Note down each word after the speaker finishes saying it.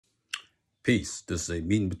Peace. This is a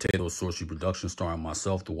meat and potato sorcery production starring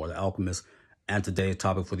myself, the Water Alchemist, and today's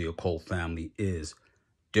topic for the occult family is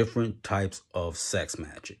different types of sex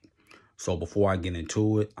magic. So before I get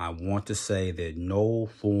into it, I want to say that no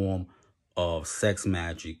form of sex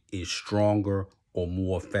magic is stronger or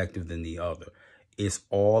more effective than the other. It's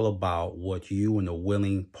all about what you and a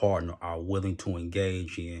willing partner are willing to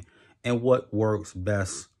engage in and what works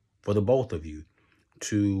best for the both of you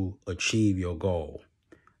to achieve your goal.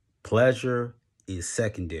 Pleasure is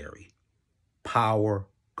secondary. Power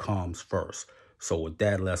comes first. So with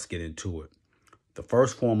that, let's get into it. The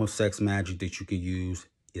first form of sex magic that you can use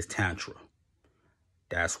is Tantra.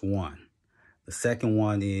 That's one. The second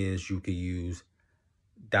one is you can use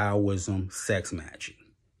Taoism sex magic.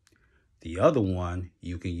 The other one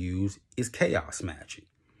you can use is chaos magic.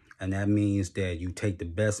 And that means that you take the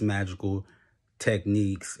best magical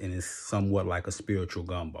techniques and it's somewhat like a spiritual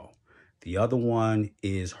gumbo. The other one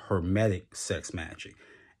is hermetic sex magic.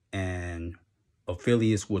 And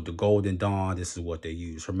affiliates with the Golden Dawn, this is what they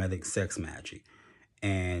use, hermetic sex magic.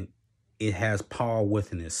 And it has power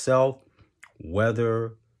within itself,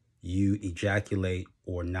 whether you ejaculate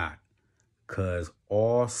or not. Because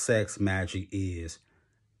all sex magic is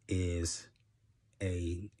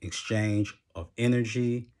a exchange of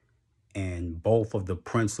energy and both of the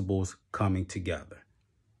principles coming together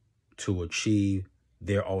to achieve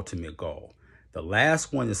their ultimate goal. The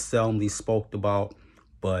last one is seldomly spoke about,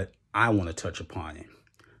 but I want to touch upon it.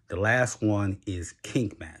 The last one is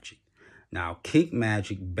kink magic. Now, kink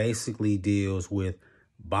magic basically deals with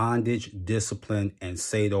bondage, discipline, and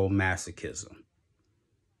sadomasochism.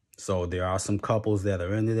 So there are some couples that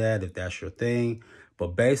are into that if that's your thing.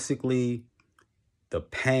 But basically, the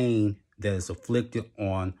pain that is inflicted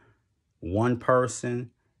on one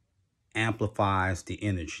person amplifies the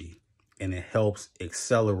energy and it helps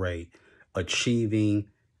accelerate achieving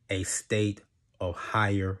a state of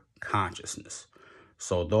higher consciousness.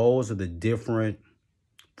 So those are the different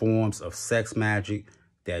forms of sex magic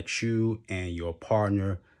that you and your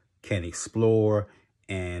partner can explore.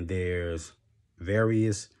 And there's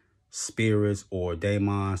various spirits or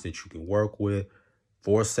daemons that you can work with.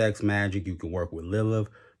 For sex magic, you can work with Lilith,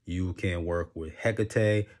 you can work with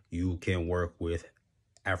Hecate, you can work with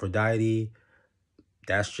Aphrodite.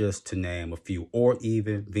 That's just to name a few, or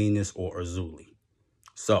even Venus or Azuli.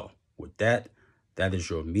 So with that, that is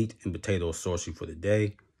your meat and potato sorcery for the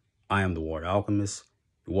day. I am the Water Alchemist.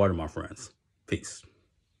 The water, my friends. Peace.